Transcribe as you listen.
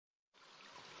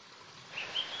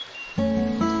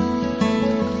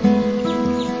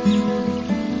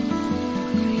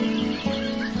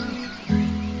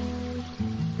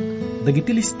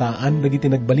dagiti listaan dagiti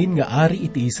nagbalin nga ari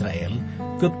iti Israel,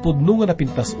 ket pudno nga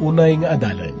napintas unay nga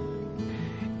adalan.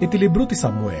 Iti libro ti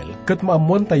Samuel, ket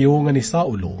maamuan tayo nga ni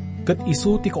Saulo, ket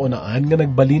isu ti kaunaan nga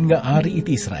nagbalin nga ari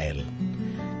iti Israel.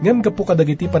 Ngem gapu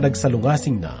kadagiti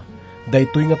panagsalungasing na,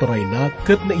 daytoy nga turay na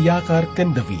ket naiyakar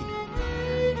ken David.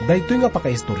 Daytoy nga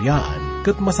pakaistoryaan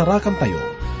ket masarakan tayo,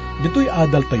 ditoy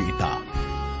adal tayo ita.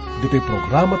 Ditoy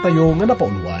programa tayo nga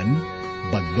napaunwan,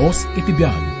 Bagnos iti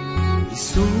Biag.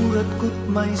 Isurat ko't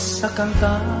may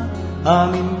sakanta,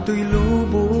 amin to'y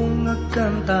lubong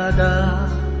agkantada.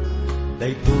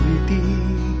 Daytoy ti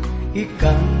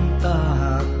ikanta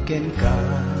ken ka.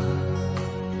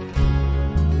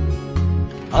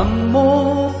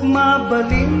 Amok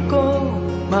mabalin ko,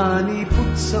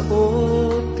 manipot sa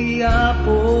o ti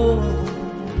Apo.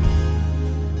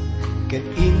 Ket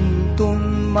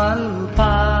intun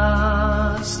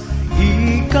malpas,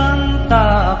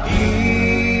 ikanta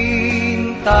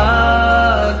pintag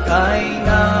ay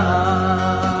na.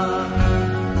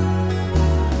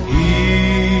 Iti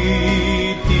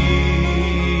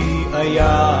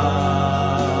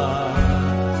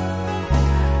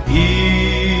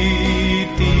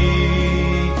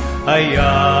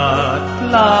ayat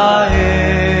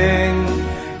laeng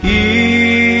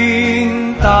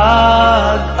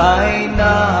intag ay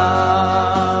na.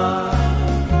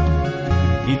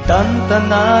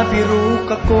 Itantana biru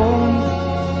kakon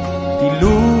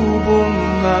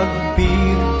tilubong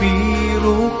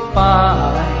agpirpiruk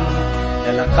pay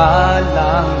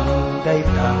dalakalang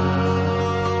dayta.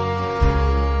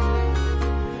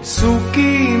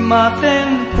 Suki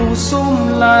maten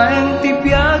pusong laeng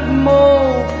tibiyag mo,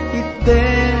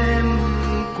 item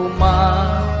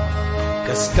kuma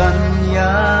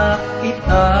kaskanya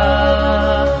ita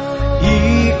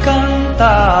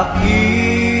ikanta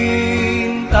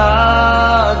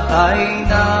pintag ay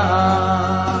na.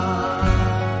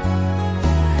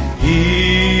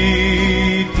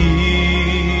 Iti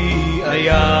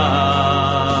ayat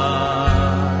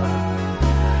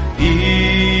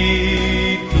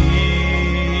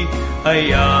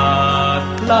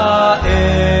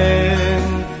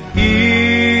laeng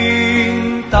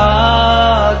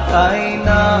intag ay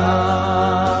na.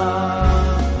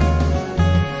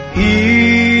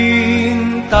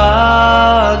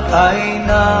 Intag ay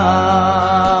na.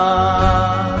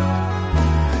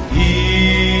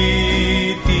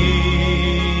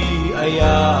 Iti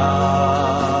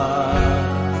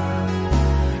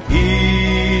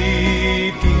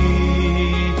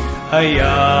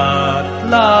ayat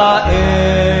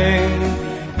laeng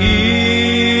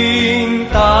intag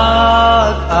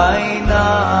ay na.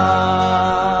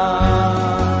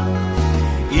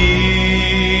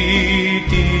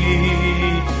 Iti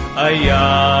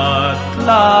ayat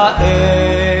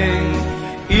laeng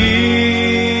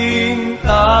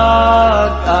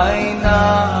intag ay na.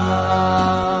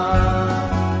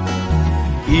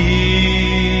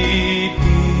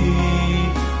 Iti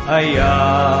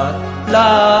ayat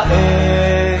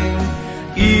laeng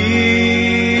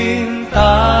intag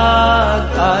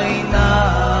ay na.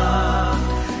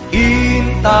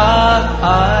 Intag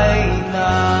ay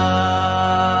na.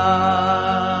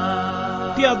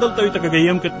 Ti adal tayo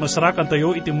tagagayam ket masarakan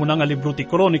tayo iti munang nga libro ti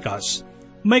Kronikas,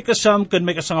 may kasam ken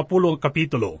may kasangapulo ang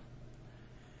kapitulo.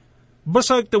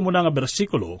 Basag ti munang nga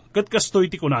bersikulo ket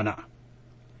kastoy ti kunana.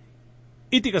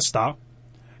 Iti kasta,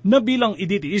 nabilang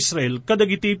idi ti Israel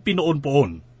kadagiti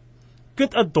pinoon-poon.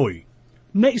 Ket adtoy,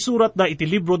 naisurat na iti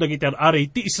libro dagiti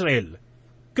ari ti Israel,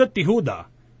 ket ti Huda,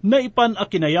 na ipan a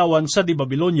kinayawan sa di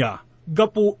Babilonia,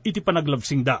 gapu iti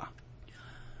panaglabsingda.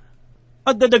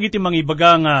 At dadagiti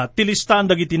mangibaga nga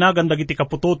tilistaan dagiti nagan dagiti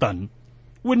kapututan,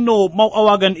 wenno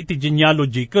mauawagan iti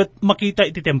genealogy ket makita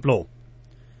iti templo.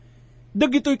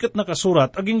 Dagitoy ket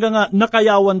nakasurat aging nga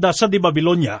nakayawan da sa di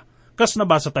Babilonia, kas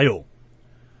nabasa tayo.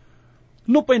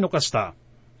 No pay no kasta,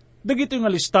 dagito nga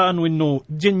listaan wenno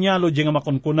genealogy nga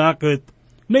makunkuna ket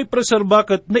naipreserba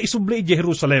ket naisubli iti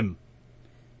Jerusalem.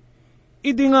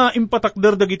 Idi nga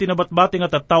impatakder dagiti nabatbati nga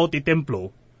tattao ti templo,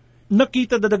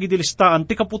 nakita da dagiti listaan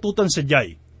ti kapututan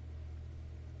sadyay.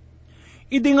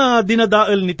 Idi nga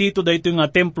dinadael ni Tito dayto nga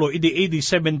templo idi AD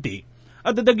 70,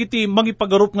 at dagiti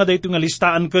mangipagarup nga dayto nga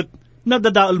listaan ket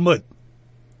nadadael met.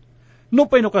 No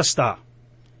pay no kasta,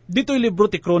 dito'y libro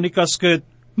ti Kronikas ket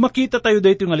makita tayo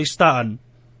dayto nga listaan,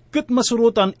 ket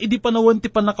masurutan idi panawen ti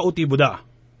panakautibo da.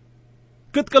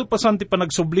 Ket kalpasan ti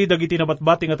panagsubli dagiti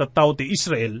nabatbati nga tattao ti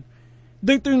Israel,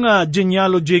 dayto nga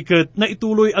genealogy ket na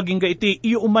ituloy aging ga iti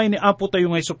iyo umay ni Apo tayo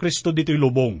nga Jesu-Kristo dito'y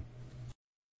lubong.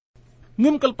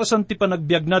 Ngem kalpasan ti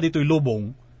panagbiag na dito'y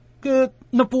lubong, ket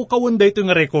napukawan dayto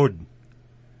nga record.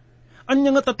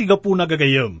 Anya nga tatiga po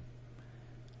nagagayam.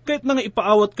 Kahit na nga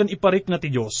ipaawat kan iparik na ti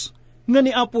Diyos, nga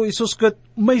ni Apo Isus kat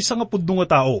may nga pudno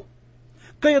nga tao.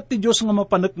 Kaya't ti Diyos nga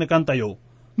mapanak na kan tayo,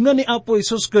 nga ni Apo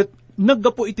Isus kat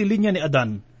naggapo iti linya ni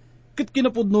Adan, kat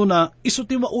kinapudno na iso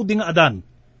ti maudi nga Adan,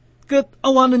 kat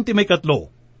awanan ti may katlo.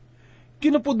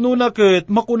 Kinapudno na kat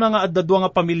makuna nga addadwa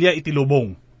nga pamilya iti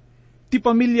lubong. Ti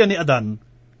pamilya ni Adan,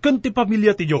 kan ti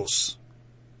pamilya ti Diyos.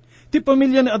 Ti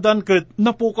pamilya ni Adan kat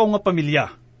napukaw nga pamilya.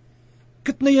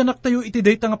 Kat nayanak tayo iti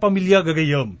dayta nga pamilya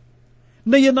gagayam.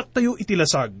 Nayanak tayo iti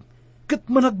lasag, kat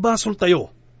managbasol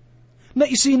tayo.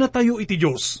 Naisina tayo iti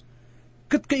Diyos,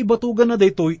 kat kaibatugan na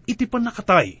daytoy iti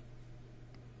panakatay.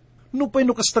 Nupay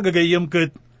no kasta gagayam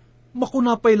kat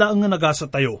makunapay laang nga nagasat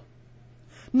tayo.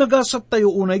 Nagasat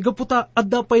tayo unay gaputa at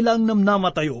dapay laang namnama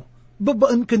tayo,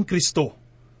 babaan kan Kristo.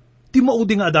 Ti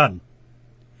maudi nga Adan.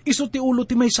 Iso ti ulo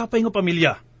ti may sapay nga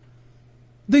pamilya.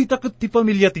 Dayta kat ti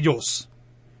pamilya ti Diyos.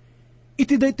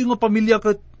 Iti dayto nga pamilya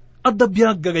kat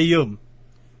adabiyag gagayam.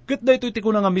 Kat dayto iti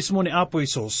kuna nga mismo ni Apo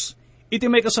Isos, iti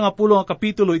may kasangapulo nga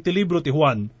kapitulo iti libro ti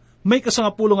Juan, may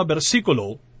kasangapulo nga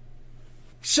bersikulo,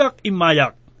 siyak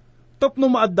imayak,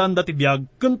 tapno maaddaan da ti biyag,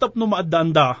 kan tapno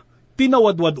maaddaan da,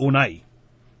 tinawadwad unay.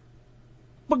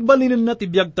 Pagbalinin na ti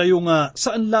biyag tayo nga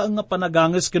saan laang nga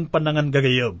panagangas kan panangan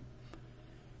gagayam.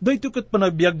 Dayto kat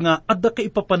panagbiag nga adda ka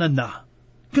ipapanan na,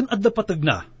 kan adda patag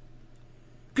na.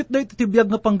 Kat dayto ti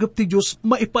biyag nga panggap ti Diyos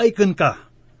maipaikan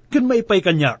ka, kan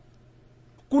maipaikan niya.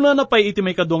 Kuna na pa'y iti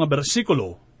may kado nga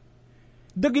bersikulo,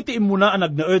 dagiti imuna ang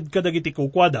nagnaed kadagiti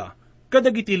kukwada,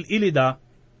 kadagiti ilida,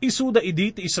 isuda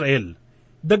idi ti Israel,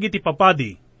 dagiti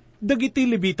papadi, dagiti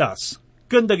libitas,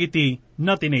 kan dagiti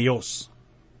natineyos.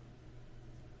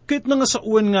 Kahit na nga sa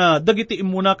uwan nga dagiti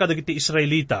imuna kadagiti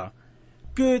Israelita,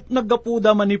 ket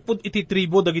naggapuda manipod iti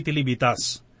tribo dagiti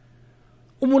libitas.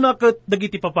 Umuna ket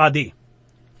dagiti papadi.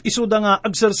 Isuda nga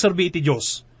agserserbi iti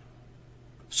Dios.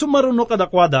 Sumaruno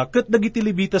kadakwada ket dagiti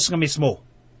libitas nga mismo.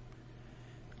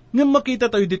 Ngem makita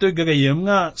tayo ditoy gagayem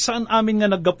nga saan amin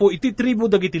nga naggapo iti tribo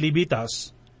dagiti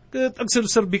libitas ket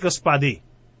agserserbi kas padi.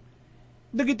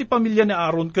 Dagiti pamilya ni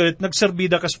Aaron ket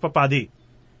nagserbida kas papadi.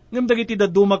 Ngem dagiti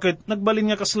daduma ket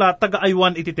nagbalin nga kasla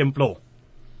taga-aywan iti templo.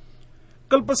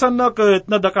 Kalpasan na ket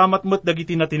nadakamat met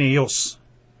dagiti natineyos.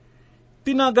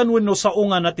 Tinaganwen no sao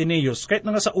nga natineyos kahit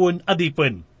nga saon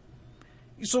adipen.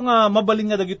 Iso nga mabalin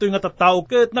nga dagitoy nga tattao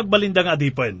ket nagbalinda nga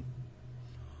adipen.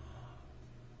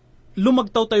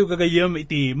 Lumagtaw tayo gagayem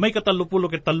iti may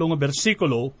 33 nga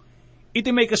bersikulo,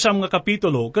 iti may kasam nga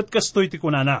kapitulo ket kastoy ti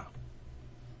kunana.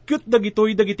 Ket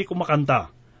dagitoy dagiti kumakanta,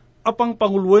 apang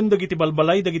panguluan dagiti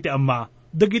balbalay dagiti amma,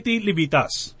 dagiti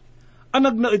libitas.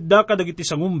 Anag na idda kadagiti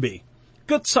sangumbi,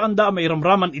 ket saan da may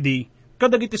ramraman idi,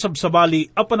 kadagiti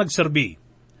sabsabali a panagserbi.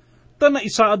 Tana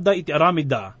isaad da iti aramid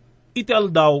da, iti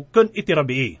aldaw ken iti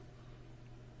rabii.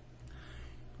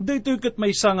 Daytoy ket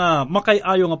maysa nga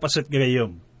makayayo nga paset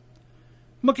gagayem.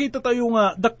 Makita tayo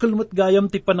nga dakkelmet gayam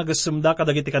ti panagasemda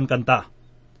kadagiti kankanta.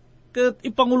 Ket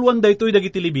ipanguluan daytoy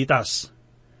dagiti libitas.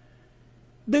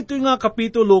 Daytoy nga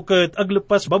kapitulo ket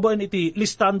aglepas babaan iti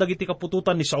listahan dagiti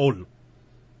kapututan ni Saul.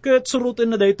 Ket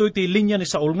surutin na daytoy ti linya ni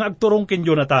Saul nga agturong ken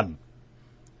Jonathan.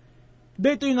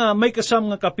 Daytoy nga may kasam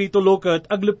nga kapitulo ket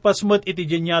aglepas met iti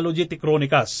genealogy ti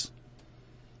Kronikas.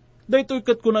 Daytoy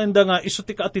ket kunaenda nga isu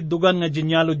ti kaatiddugan nga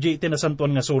genealogy iti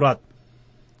nasantuan nga surat.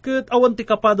 Ket awan ti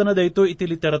kapada na daytoy iti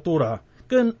literatura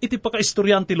ken iti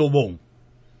pakaistoryan ti lubong.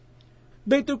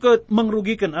 Daytoy ket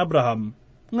mangrugi ken Abraham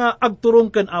nga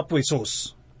agturong ken Apo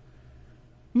Isus.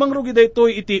 Mangrugi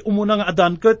daytoy iti umuna nga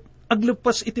Adan ket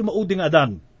aglepas iti maudi nga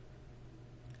Adan.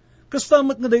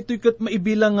 Kastamat nga daytoy ket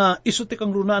maibilang nga isu ti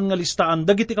kang runaan nga listaan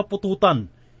dagiti kapututan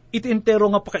iti entero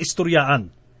nga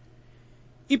pakaistoryaan.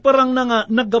 Iparang na nga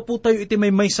naggapu tayo iti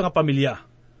maysa nga pamilya.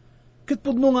 Ket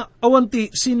pudno nga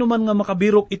awanti sino man nga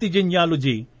makabirok iti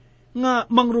genealogy nga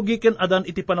mangrugi ken Adan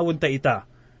iti panawon ta ita.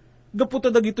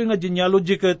 Gaputa dagitoy nga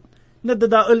genealogy ket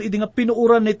nadadael idi nga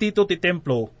pinuuran ni Tito ti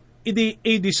templo idi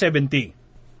AD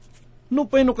 70. No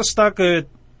pay no kasta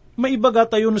ket maibaga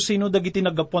tayo no sino dagiti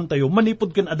naggapuan tayo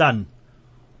manipod ken Adan.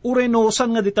 Uray no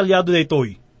saan nga detalyado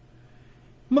daytoy.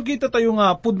 Makita tayo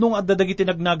nga pudnong adda dagiti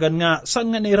nagnagan nga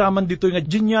saan nga nairaman ditoy nga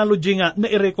genealogy nga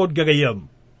nairecord gagayam.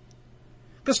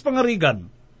 Kas pangarigan,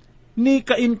 ni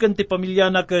Cain ken ti pamilya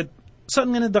na ket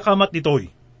saan nga nadakamat ditoy.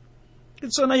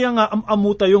 Ket sanaya nga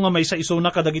amamu tayo nga may sa iso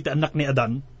na kadagiti anak ni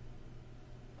Adan.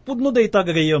 Pudno dayta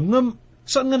gagayam ngem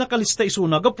saan nga nakalista iso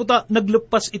na gaputa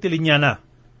naglepas iti linya na.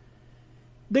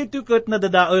 Daytoy ket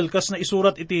nadadael kas na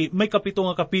isurat iti may 7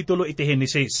 nga kapitulo iti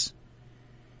Henesis.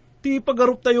 Ti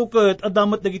pagarup tayo ket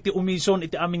adamat dagiti umison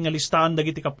iti aming nga listahan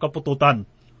dagiti kapkapututan.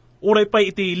 Uray pay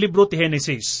iti libro ti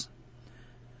Henesis.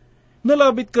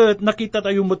 Nalabit ket nakita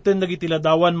tayo moten dagiti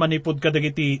ladawan manipod ka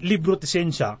dagiti libro ti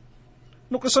siyensya,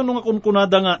 no kasano nga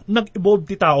kunkunada nga nag-evolve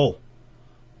ti tao.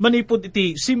 Manipod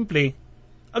iti simple,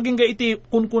 aging ga iti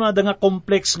kunkunada nga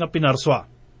complex nga pinarswa.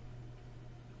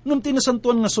 Ngam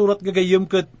tinasantuan nga surat gagayem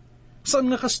ket saan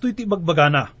nga kastoy ti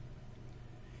bagbagana.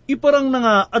 Iparang na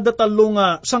nga adatalo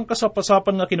nga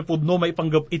sangkasapasapan nga kinapudno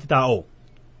maipanggap iti tao.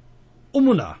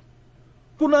 Umuna,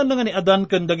 kunaan na nga ni Adan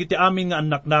ken dagiti amin nga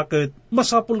anak na ket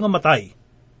masapul nga matay.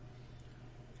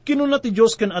 Kinuna ti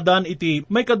Diyos ken Adan iti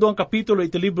may kaduang kapitulo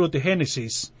iti libro ti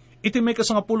Genesis, iti may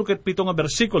kasangapulo ket pito nga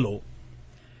bersikulo,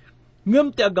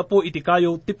 ngem ti agapo iti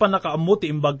kayo ti panakaammo ti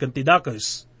imbag ken ti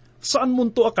dakes, saan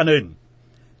munto a kanen?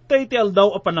 Tay ti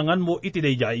aldaw a panangan mo iti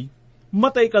dayjay,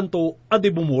 matay kanto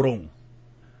adi bumurong.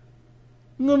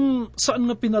 Ngem saan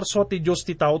nga pinarswa ti Diyos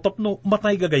ti tao tapno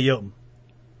matay gagayem?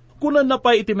 Kunan na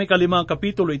pa iti may kalimang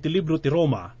kapitulo iti libro ti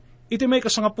Roma, iti may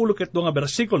kasangapulo ket nga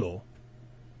bersikulo,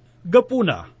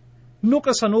 gapuna, no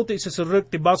kasano ti isasirek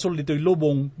ti basol dito'y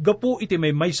lubong, gapu iti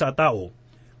may maysa a tao,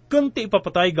 ken ti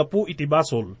ipapatay gapu iti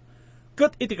basol,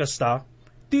 ket iti kasta,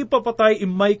 ti ipapatay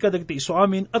imay kadag ti iso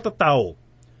amin at a tao,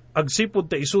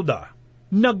 agsipod ta isuda,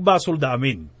 nagbasol da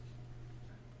amin.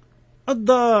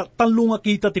 Adda talo nga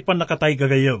kita ti panakatay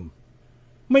gagayem.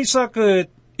 May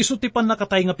saket iso ti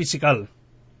panakatay nga pisikal.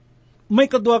 May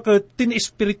kadwa ket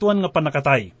tiniespirituan nga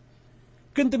panakatay.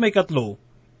 Ken ti may katlo,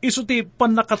 iso ti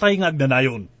panakatay nga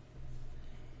agnanayon.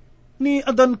 Ni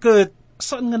Adan ket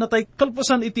saan nga natay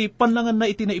kalpasan iti panlangan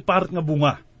na iti naiparet nga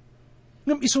bunga.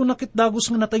 Ngam iso nakit dagos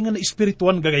nga natay nga na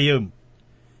espirituan gagayem.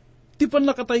 Ti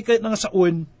panakatay ket nga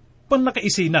sauen,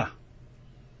 panakaisina.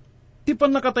 Ti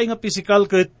panakatay nga pisikal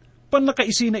ket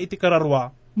panakaisina iti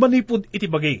kararwa, manipod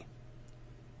iti bagay.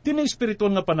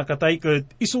 Tinaespirituan nga panakatay ket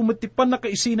isumet ti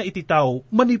panakaisina iti tao,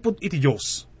 manipod iti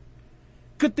Diyos.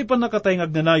 Ket ti panakatay nga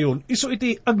agnanayon, iso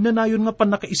iti agnanayon nga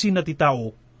panakaisina ti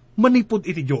tao, manipod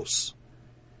iti Diyos.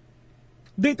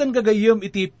 Daytan gagayem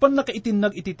iti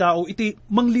panakaitinag iti tao, iti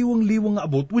mangliwang-liwang nga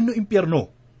abot wenno impyerno.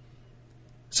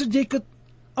 Sadyay ket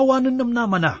awanen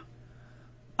namnama na.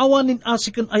 Awanin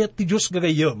asiken ayat ti Diyos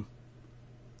gagayem.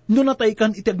 No natay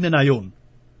kan iti agnanayon.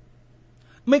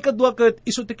 May kadwa ket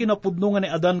iso ti kinapudno nga ni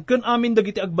Adan ken amin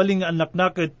dagiti agbaling nga anak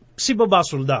na ket si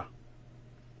babasol da.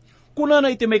 Kuna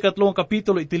na iti may katlong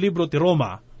kapitulo iti libro ti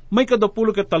Roma, may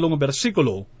kadapulo ket talong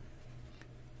bersikulo,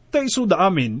 ta iso da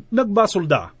amin nagbasol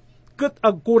da, ket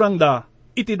agkurang da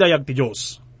iti dayag ti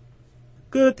Diyos.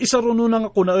 Ket isaruno na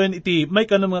nga kunaen iti may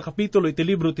kanang nga kapitulo iti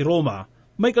libro ti Roma,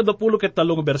 may kadapulo ket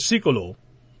talong bersikulo,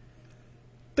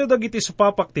 ta dagiti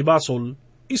supapak ti basol,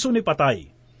 iso ni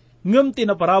patay, ngem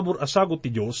tinaparabor asagot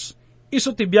ti Diyos,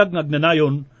 iso ti biag nga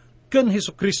agnanayon, ken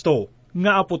Hesukristo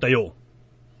nga apo tayo.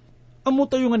 Amo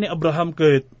tayo nga ni Abraham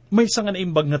ket may nga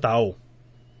naimbag nga tao,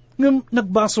 ngem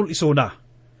nagbasol iso na.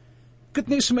 Ket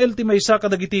ni Ismael ti maysa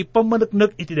kadagiti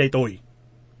pamaneknek iti daytoy.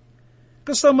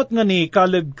 Kastamat nga ni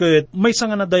Caleb ket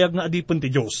maysa nga nadayag nga adipon ti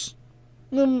Diyos,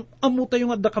 ngem amo tayo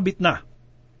nga dakabit na.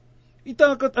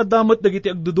 Itakat adamat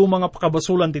dagiti agduduma nga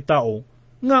pakabasulan ti tao,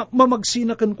 nga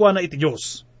mamagsina ken kuana iti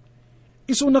Diyos.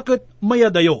 Isuna ket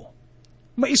mayadayo,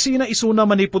 maisina isuna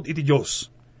manipod iti Diyos.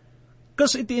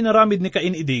 Kas iti inaramid ni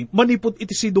Cain idi, manipod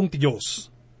iti sidong ti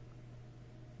Diyos.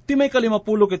 Ti may 50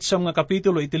 ket siyam nga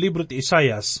kapitulo iti libro ti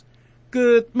Isaias,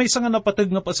 ket may nga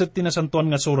napateg nga paset tinasantuan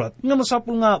nga surat, nga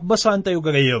masapul nga basaan tayo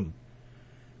gagayem.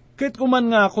 Ket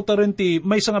kuman nga kutaren ti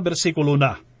may nga bersikulo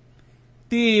na.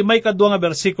 Ti may kadwa nga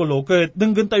bersikulo, ket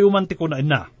denggen tayo man ti kunaan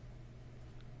na.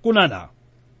 Kunana,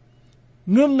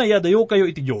 ngem nayadayo kayo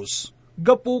iti Diyos,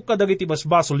 gapu kadagiti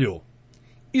basbasolyo.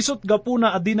 Isot gapu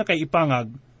na adi na kay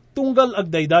ipangag, tunggal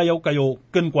agdaydayaw kayo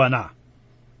ken kuana.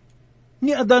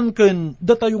 Ni Adan ken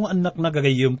datayo nga anak na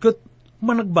gagayem ket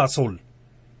managbasol.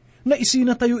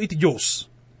 Naisina tayo iti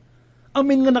Diyos.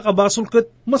 Amin nga nakabasol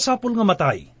ket masapol nga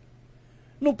matay.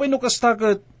 No pinukasta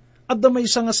ket adda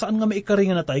maysa nga saan nga maikari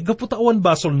nga natay, gapu tawan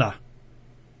basol na.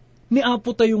 Ni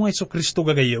apo tayo nga Hesukristo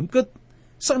gagayem ket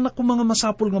saan ako mga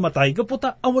masapol nga matay,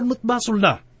 gaputa awan mo't basol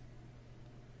na.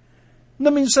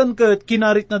 Naminsan ket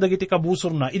kinarit na dagiti kabusor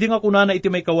na, idi nga kunana iti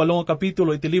may 8 nga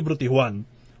kapitulo iti libro ti Juan,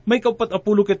 may 4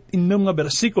 ket 6 nga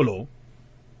bersikulo,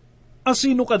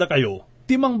 asino kada kayo,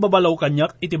 timang babalaw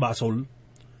kanyak iti basol,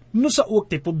 no sa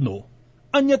uwag ti pudno,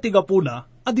 anya ti gapuna,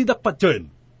 adidak patyen.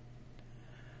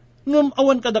 Ngem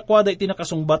awan kadakwada iti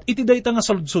nakasungbat, iti dayta nga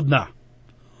saludsod na.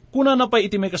 Kunana pa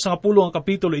iti may 10 nga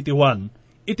kapitulo iti Juan,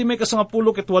 iti may 10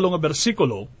 ket 8 nga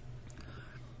bersikulo,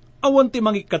 awan ti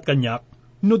mangikat kanyak,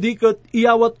 no diket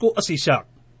iyawat ko asisyak.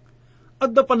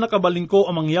 Adda pan nakabalin ko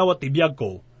amang yawat ti biyag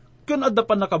ko, ken adda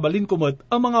pan nakabalin ko met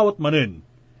amang awat manen,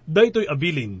 daytoy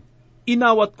abilin,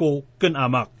 inawat ko ken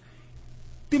amak.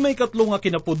 Ti may katlo nga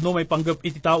kinapudno may panggap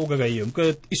iti tao gagayem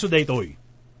ket isu daytoy.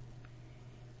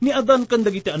 Ni Adan kan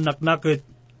dagiti anak na ket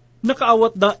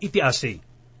nakaawat da iti ase.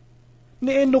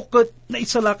 Ni Enok ket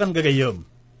naisalakan gagayem.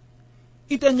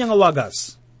 Iti anya nga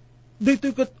wagas.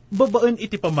 Daytoy ket babaen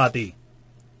iti pamati.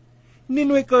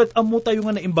 Ninoy ket ammo tayo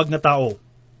nga naimbag nga tao.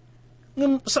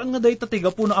 Ngem saan nga day tatiga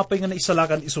po na apay nga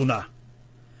naisalakan isuna.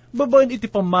 Babaen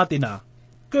iti pamati na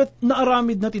ket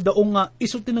naaramid na ti daong nga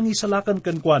isu tinangisalakan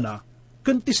ken kuana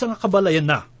ken ti nga kabalayan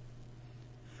na.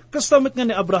 Kastamet nga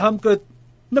ni Abraham ket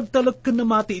nagtalag ken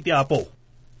namati iti apo.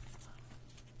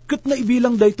 Ket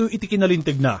naibilang daytoy iti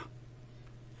kinalintig na.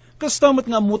 Kastamet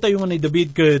nga ammo tayo nga ni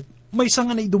David ket maysa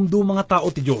nga naidumdum mga tao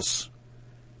ti Dios.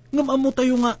 Ngem ammo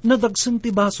tayo nga nadagsen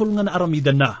ti basol nga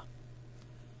naaramidan na.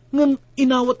 Ngem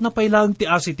inawat na pailang ti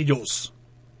asi ti Dios.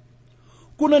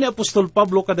 Kuna ni Apostol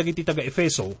Pablo kadagiti taga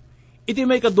Efeso, iti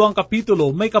may kaduang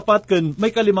kapitulo, may kapat ken may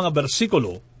kalimang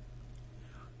bersikulo,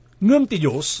 ngem ti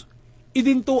Dios,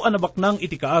 idinto anabaknang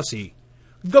iti kaasi,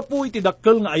 gapu iti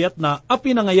dakkel nga ayat na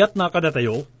apinangayat na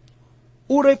kadatayo,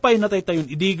 uray pay natay tayon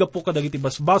idi gapu kadagiti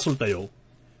basbasol tayo,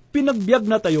 pinagbiag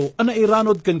na tayo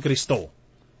anairanod ken Kristo,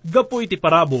 gapu iti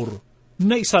parabor,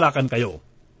 na isalakan kayo.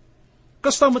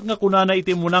 Kastamat nga kunana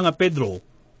iti muna nga Pedro,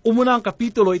 umuna ang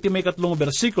kapitulo iti may 3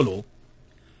 bersikulo,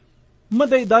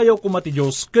 madaydayaw kumati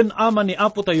Diyos ken ama ni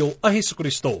Apo tayo a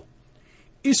Jesu-Kristo.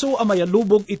 Isu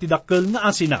amayalubog iti dakkel nga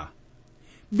asina.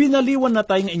 Binaliwan na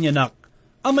tayo nga inyanak,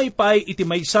 amay paay iti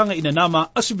maysa nga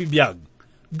inanama as bibiyag,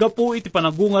 gapo iti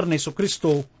panagungar ni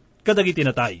Jesu-Kristo kadagiti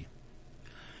natay.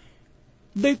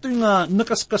 Daytoy nga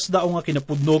nakaskas dao nga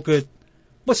kinapudno ket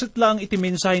basit lang iti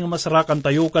mensahe nga masarakan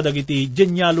tayo kadagiti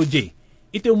genealogy.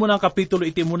 Iti umunang kapitulo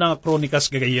iti umunang kronikas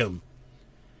gagayem.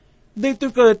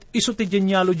 Daytoy ket isu ti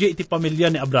genealogy iti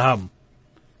pamilya ni Abraham.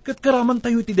 Ket karaman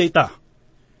tayo iti dayta.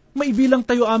 Maibilang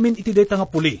tayo amin iti dayta nga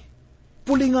puli.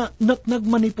 Puli nga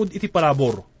nagmanipod iti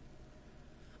parabor.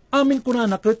 Amin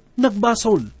kunana ket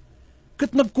nagbasol.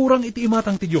 Ket nagkurang iti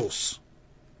imatang ti Dios.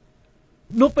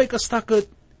 No pay kasta ket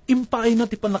impaay na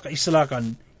ti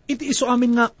panakaisalakan, iti isu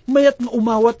amin nga mayat nga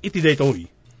umawat iti daytoy.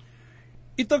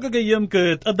 Ita gagayam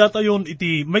ket adda tayon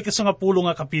iti may kasangapulo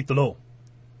nga kapitulo.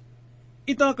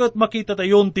 Ita ket makita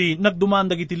tayon ti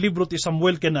nagdumaan dagiti libro ti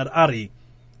Samuel ken Ari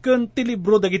ken ti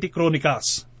libro dagiti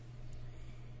Kronikas.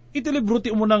 Iti libro ti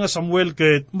umuna nga Samuel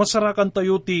ket masarakan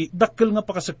tayo ti dakkel nga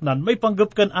pakasaknan may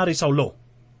panggap ken Ari Saulo.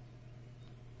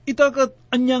 Ita ket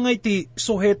anya nga iti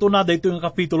suheto na daytoy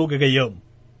nga kapitulo gagayam.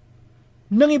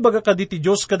 Nangibaga kaditi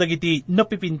Dios kadagiti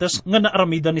napipintas nga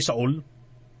naaramida ni Saul?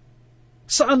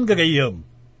 Saan gagayam?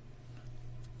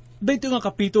 Dayto nga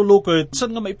kapitulo ket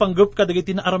saan nga maipanggap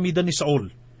kadagiti naaramida ni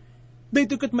Saul.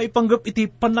 Dayto ket maipanggap iti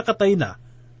panakatay na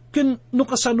ken no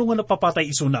kasano nga napapatay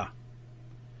isuna.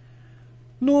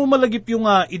 No malagip yung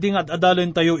nga idingad adalen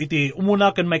tayo iti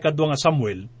umuna ken may kadwa nga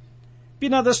Samuel.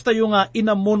 Pinadas tayo nga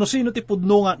inammo no sino ti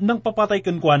pudno nga nang papatay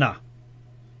ken kuana.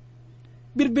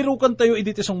 Birbirukan tayo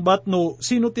iti sungbat no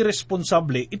sino ti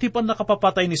responsable iti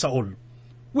panakapapatay ni Saul.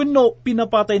 Wenno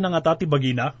pinapatay na nga tati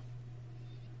bagina.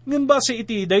 Ngem base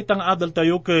iti daytang adal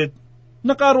tayo ket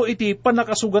nakaro iti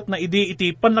panakasugat na idi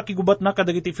iti panakigubat na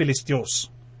kadagiti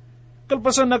Filistios.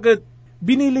 Kalpasan na ket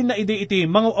binilin na idi iti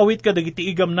mangawawit kadagiti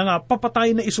igam na nga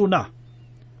papatay na isuna.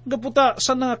 Gaputa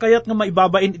saan nga kayat nga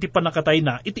maibabain iti panakatay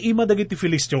na iti ima dagiti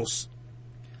Filistios.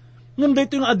 Ngem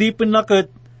dayto yung adipin na ket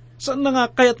saan na nga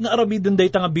kayat nga aramiden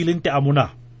dayta nga bilin ti amo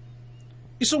na.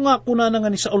 Isu nga kuna na nga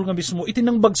ni Saul nga mismo iti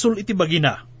nang bagsol iti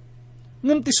bagina.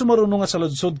 Ngem ti sumaruno nga sa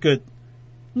ludsod ket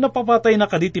napapatay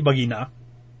na kaditi bagina.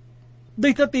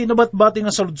 Dayta ti nabatbati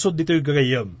nga sa ludsod dito'y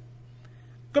gagayam.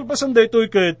 Kalpasan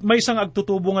daytoy ket may isang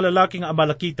agtutubo nga lalaki nga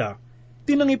Amalekita,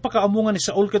 tinang ipakaamungan ni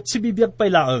Saul ket si bibiyag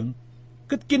paylaeng,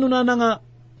 ket kinuna na nga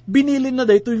binilin na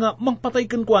daytoy nga mangpatay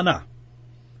ken kuana.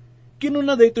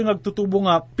 Kinuna daytoy nga agtutubo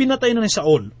nga pinatay na ni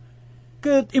Saul.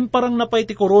 Ket imparang napay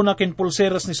ti korona ken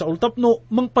pulseras ni Saul tapno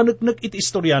mangpaneknek iti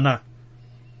istoryana.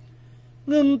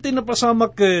 Ngem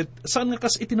tinapasamak ket saan nga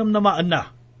kas itinamnamaan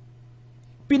na.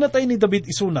 Pinatay ni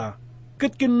David isuna,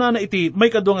 ket kinuna na iti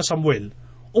may kadwa nga Samuel,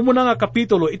 umuna nga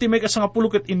kapitulo iti may kasangapulo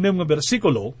ket 6 nga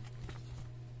bersikulo,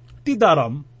 ti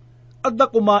daram, adda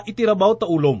kuma iti rabaw ta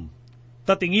ulom,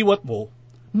 tatingiwat mo,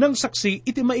 nang saksi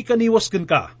iti maikaniwas ken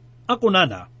ka, ako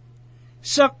nana,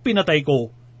 sak pinatay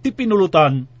ko, ti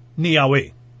pinulutan ni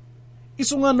Yahweh.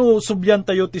 Isu nga no subyan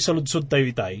tayo ti saludsod tayo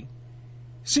itay,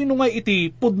 sino nga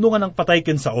iti pudno nga ng patay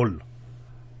ken Saul.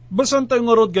 Basan tayo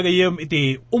nga rod gagayem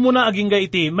iti umuna aging ga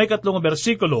iti may 3 nga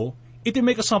bersikulo, iti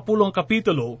may 10 nga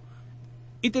kapitulo,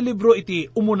 iti libro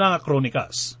iti umuna nga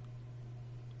kronikas.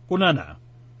 Kunana,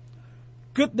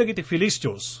 ket dagiti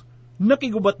Filistios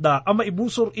nakigubat da ang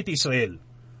maibusor iti Israel,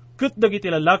 ket dagiti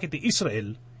lalaki ti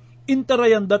Israel,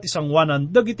 intarayan dat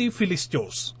isangwanan dagiti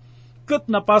Filistios, ket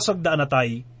napasag da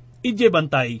anatay, ije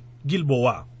bantay,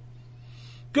 Gilboa.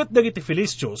 Ket dagiti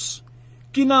Filistios,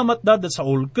 kinamat da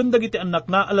Saul ken dagiti anak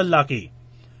na alalaki,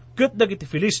 ket dagiti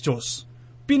Filistios,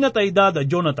 pinatay da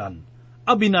Jonathan,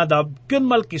 Abinadab ken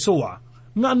Malkisua,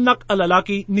 nga anak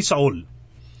alalaki ni Saul.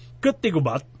 Ket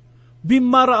tigubat,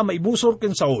 bimara a maibusor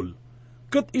ken Saul,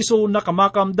 ket iso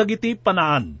nakamakam dagiti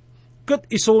panaan, ket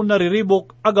iso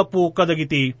nariribok agapu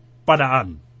kadagiti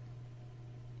panaan.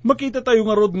 Makita tayo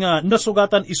nga rod nga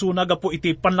nasugatan iso nagapu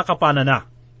iti panakapana na.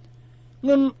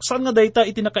 Ngan saan nga dayta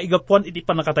iti nakaigapuan iti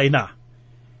panakatay na.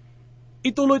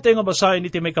 Ituloy tayo nga basahin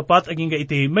iti may kapat aging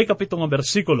iti may kapito nga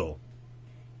bersikulo.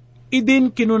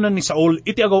 Idin kinunan ni Saul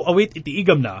iti agaw-awit iti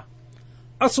igam na,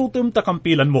 asutem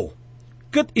takampilan mo,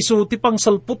 ket iso ti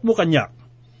pangsalput mo kanyak,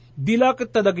 dila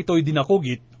ket tadagitoy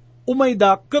dinakugit,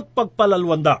 umayda ket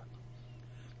pagpalalwanda.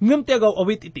 Ngem ti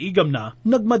agaw-awit iti igam na,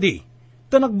 nagmadi,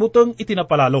 tanagbuteng iti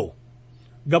napalalo.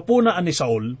 Gapuna ani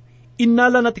Saul,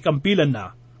 innala na ti kampilan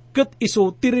na, ket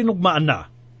iso ti rinugmaan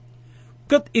na.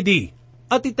 Ket idi,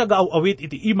 at itagaaw-awit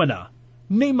iti ima na,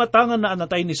 nay matangan na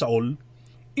anatay ni Saul,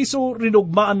 iso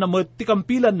rinugmaan na met ti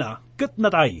kampilan na, ket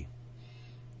natay.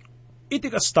 Iti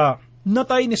kasta,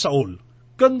 natay ni Saul,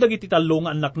 kandag iti talo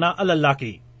nga anak na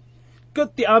alalaki,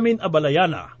 ket ti amin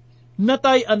abalayana,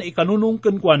 natay an ikanunong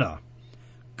kenkwana,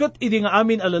 ket idi nga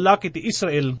amin alalaki ti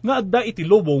Israel nga adda iti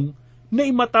lobong, na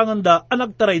imatangan da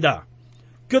anagtaray da,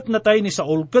 ket natay ni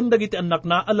Saul kandag iti anak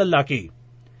na alalaki.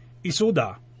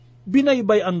 Isuda,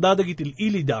 binaybay anda dagiti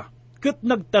ilida, ket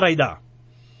nagtaray da.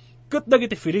 Ket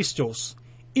dagiti Filistios,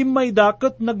 imay da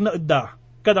ket nagnaedda,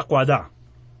 kadakwada.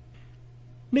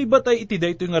 Naibatay iti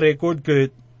daytoy nga record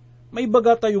ket may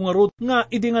baga tayo nga rod nga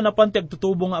idi nga napanti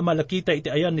agtutubo nga amalakita iti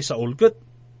ayan ni Saul ket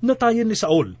natayen ni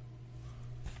Saul.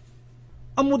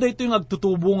 Amo daytoy nga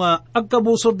agtutubo nga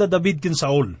agkabusor da David ken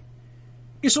Saul.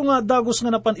 Isu nga dagos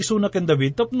nga napan isuna ken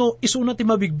David tapno isuna ti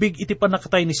mabigbig iti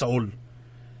panakatay ni Saul.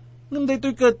 Ngem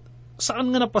daytoy ket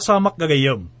saan nga napasamak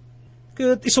gagayem.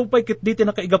 Ket isupay ket diti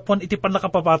nakaigapuan iti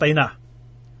panakapapatay na.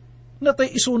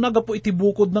 Natay isuna gapo iti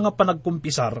bukod na nga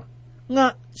panagkumpisar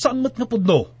nga saan met nga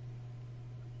pudno.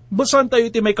 Basan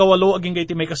tayo iti may kawalo aging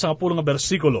iti may kasangapulo nga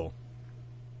bersikulo.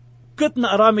 Ket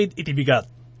naaramid iti bigat,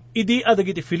 idi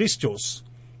adag iti Filistios,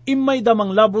 imay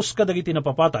damang labos kadagiti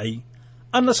napapatay,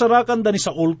 an nasarakan da ni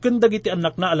Saul ken dagiti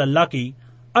anak na alalaki,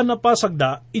 an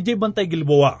napasagda iti bantay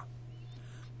Gilboa.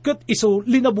 Ket iso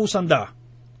linabusan da,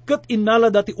 ket innala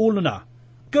da ti ulo na,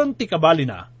 ken ti kabali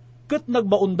na, ket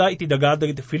nagbaunda iti daga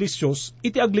dagiti Filistios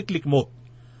iti agliklikmot,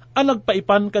 an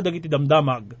nagpaipan kadagiti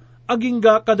damdamag,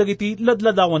 agingga kadagiti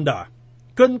ladladawan da,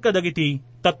 ken kadagiti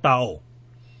tattao.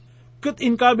 Ket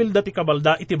inkabil dati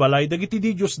kabalda iti balay dagiti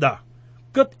di Diyos da,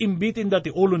 ket imbitin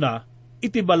dati ulo na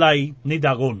iti balay ni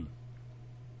Dagon.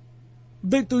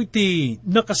 Daytoy ti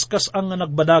nakaskas ang nga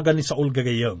nagbadagan ni Saul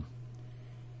gagayem.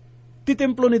 Ti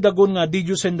templo ni Dagon nga di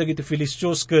Diyosen dagiti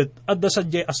Filistios ket adda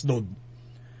sadjay Asdod.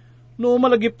 No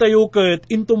malagip tayo ket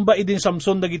intumba idin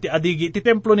Samson dagiti adigi ti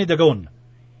templo ni Dagon.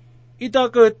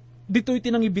 Ita ket dito'y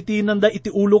tinangibitinan da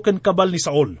iti ulo ken kabal ni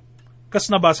Saul.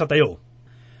 Kas nabasa tayo.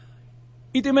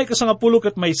 Iti may kasangapulo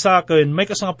ket may saken, may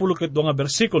kasangapulo ket nga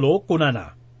bersikulo,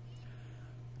 kunana.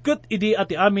 Ket idi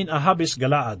ati amin a Habes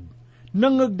Galaad,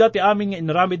 nangegda ti amin nga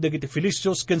inaramid dagiti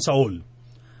Filistios ken Saul.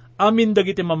 Amin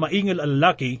dagiti mamaingel a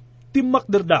lalaki,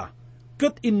 timmakderda,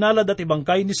 ket innala dati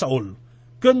bangkay ni Saul,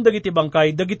 ken dagiti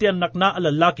bangkay dagiti anak na a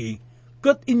lalaki,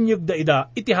 ket inyegda ida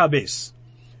iti Habes.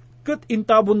 Ket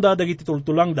intabon da dagiti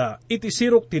tultulang da, iti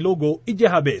sirok ti logo iti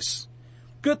Habes.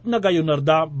 Ket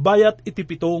nagayonarda bayat iti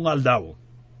pito nga aldaw.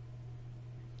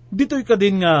 Dito'y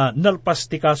kadin nga nalpas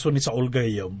ti kaso ni Saul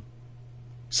gayam.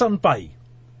 Sanpay?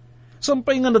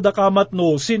 Sanpay nga nadakamat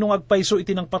no sinong agpaiso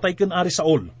iti nang patay ken ari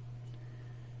Saul.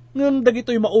 Ngan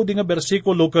dagito'y maudi nga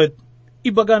bersikulo ket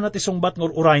ibaga na ti sungbat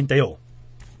nga urahin tayo.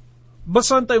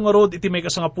 Basan tayo nga rod iti may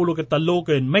kasangapulo ket talo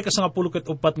ken may kasangapulo ket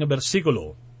upat nga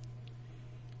bersikulo.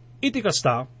 Iti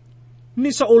kasta,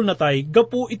 ni Saul natay,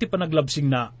 gapo iti panaglabsing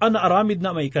na, anaaramid na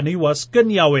may kaniwas ken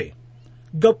Yahweh.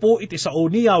 Gapo iti sao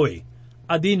ni Yahweh,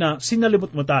 adina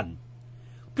sinalimutmutan.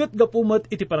 Ket gapumat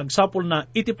iti panagsapol na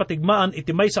iti patigmaan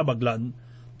iti may sabaglan,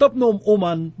 tapno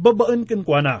umuman babaen ken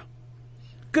kuana.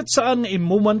 Ket saan nga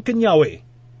imuman ken Yahweh,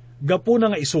 gapo na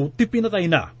nga iso ti pinatay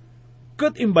na,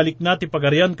 ket imbalik na ti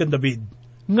pagarian ken David,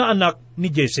 nga anak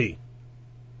ni Jesse.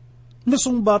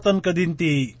 Nasungbatan ka din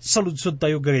ti saludsod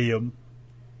tayo gayam.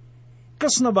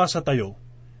 Kas nabasa tayo,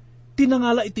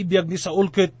 tinangala iti biyag ni Saul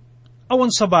ket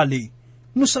awan sabali,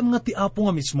 nusan nga ti apo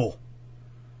nga mismo.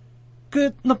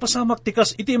 Ket napasamak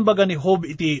tikas iti imbaga ni Job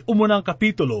iti umunang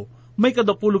kapitulo, may 10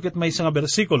 ket may nga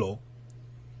bersikulo,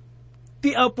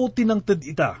 ti Apo tinangted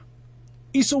ita,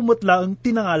 isumet laeng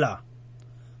tinangala,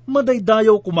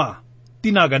 madaydayaw kuma,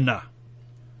 tinagan na.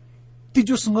 Ti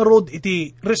Diyos nga rod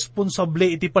iti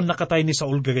responsable iti panakatay ni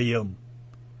Saul gagayam.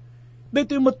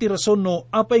 Dito yung matirason no,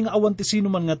 apay nga awan ti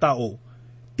sinuman nga tao,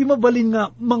 ti mabalin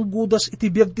nga manggudas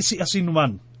iti biyag ti si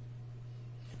asinuman.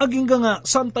 Aging nga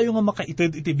saan tayo nga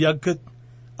makaited iti biyag ket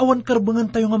awan karbangan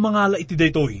tayo nga mangala iti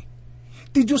daytoy.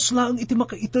 Ti Diyos laeng iti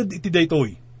makaited iti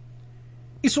daytoy.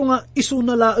 Isu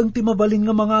na laeng ti mabalin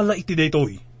nga mangala iti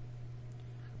daytoy.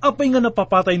 Apay nga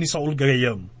napapatay ni Saul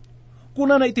gagayam.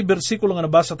 Kuna na iti bersikulo nga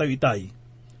nabasa tayo itay,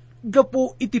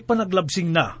 gapo iti panaglabsing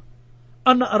na,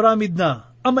 ana aramid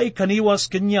na, ama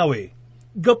ikaniwas kenyawe,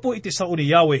 gapo iti sao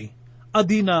ni Yahweh,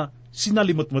 adina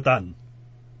sinalimutmutan.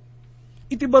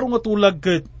 Iti baro nga tulag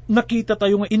ket nakita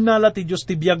tayo nga inala ti Diyos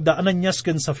ti biagda Ananias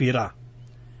ken Safira.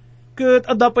 Ket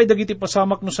adapay dagiti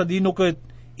pasamak no sa dino ket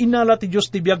inala ti Diyos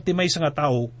ti biag ti maysa nga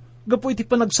tao, gapo iti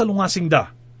panagsalungasing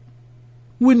da.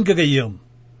 Wen gagayem,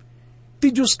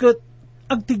 ti Diyos ket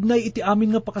agtignay iti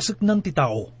amin nga pakasaknan ti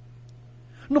tao.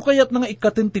 No kayat na nga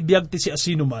ikaten ti biag ti si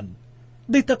asinuman,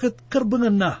 day taket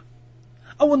karbangan na.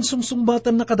 Awan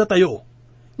sungsungbatan na kada tayo,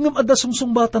 ngam ada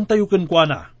sungsungbatan tayo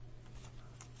kenkwana.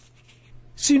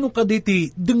 Sino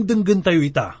kaditi dengdenggen tayo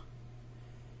ita?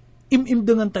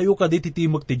 Imimdengan tayo kaditi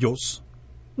timog ti Diyos.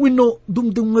 Wenno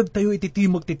dumdungag tayo iti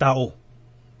timog ti tao.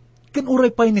 Ken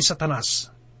uray pay ni Satanas.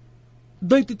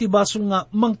 Day titibasong nga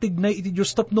mangtignay iti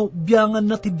Diyos tapno biyangan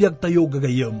na tibiyag tayo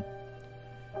gagayam.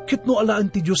 Kitno alaan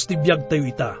ti Diyos tibiyag tayo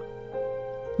ita.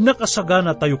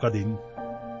 Nakasagana tayo ka din.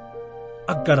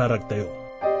 Agkararag tayo.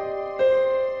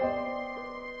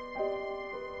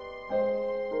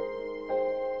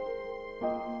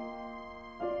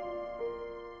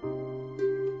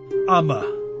 Ama,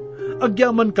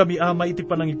 agyaman kami ama iti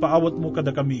panangipaawat mo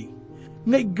kada kami.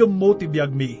 Nga igam mo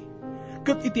tibiyag mi.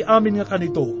 Kat iti amin nga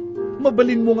kanito,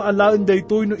 mabalin mo nga alaan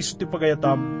daytoy no iso ti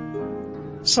pagayatam.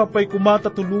 Sapay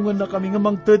kumata tulungan na kami nga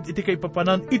mangted iti kay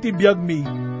papanan iti biyag mi,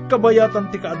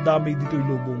 kabayatan ti kaadamay dito'y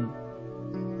lubong.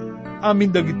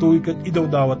 Amin dagitoy kat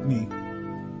idawdawat mi,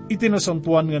 iti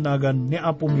nasantuan nga nagan ni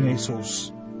Apo mi nga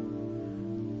Isus.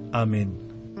 Amen.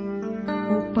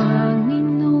 O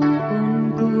Panginoon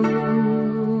ko,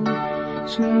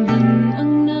 sundin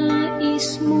ang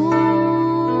nais mo,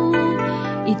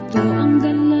 ito ang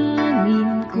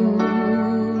dalangin ko.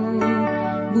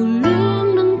 Bulong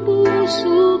ng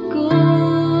puso ko,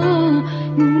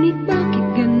 ngunit bakit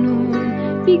ganun?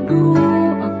 Bigo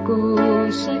ako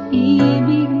sa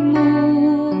ibig mo.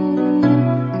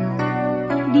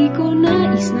 Di ko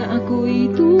nais na ako'y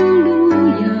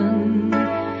tuluyang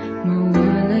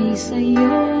mawalay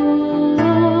sa'yo.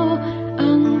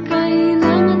 Ang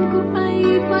kailangan ko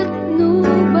ay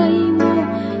patnubay mo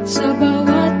sa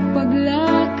bawat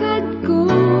paglakad ko.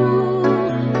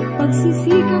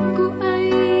 Pagsisikap ko ay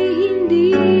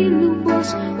hindi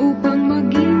lubos upang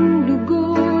maging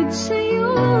lugod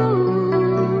sa'yo.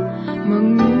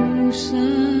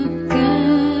 Mangusap ka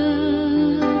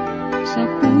sa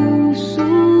puso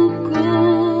ko,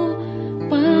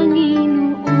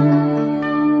 Panginoon.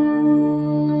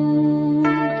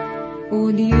 O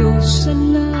Diyos,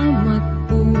 salamat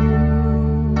po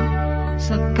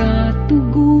sa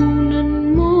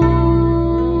katugunan mo.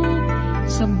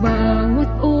 Sa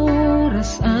bawat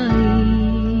oras ay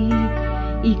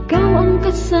ikaw ang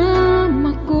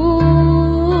kasama ko.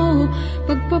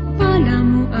 Pagpapala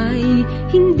mo ay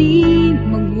hindi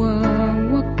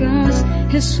magwawakas,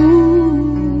 Jesus.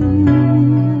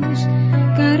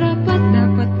 Karapat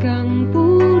dapat kang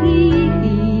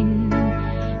purihin,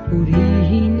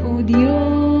 purihin o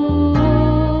Diyos.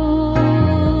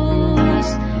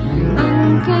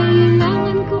 Ang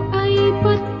kailangan ko ay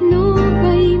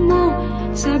patnubay mo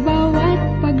sa bawat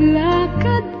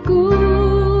paglakad ko.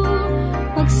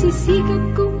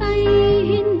 Pagsisikap ko ay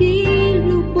hindi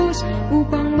lubos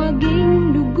upang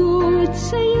maging lugod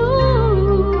sa'yo.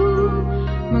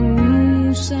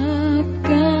 Mangusap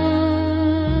ka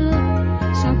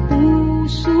sa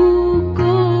puso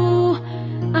ko.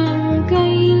 Ang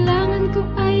kailangan ko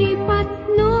ay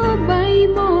patnubay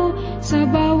mo sa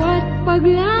bawat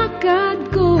paglakad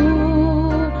ko.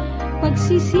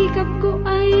 Pagsisikap ko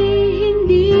ay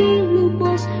hindi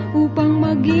lubos upang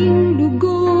maging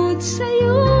lugod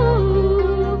sa'yo.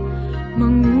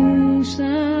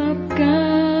 Mangusap ka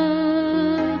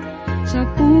sa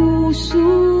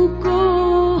puso ko,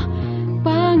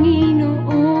 Panginoon.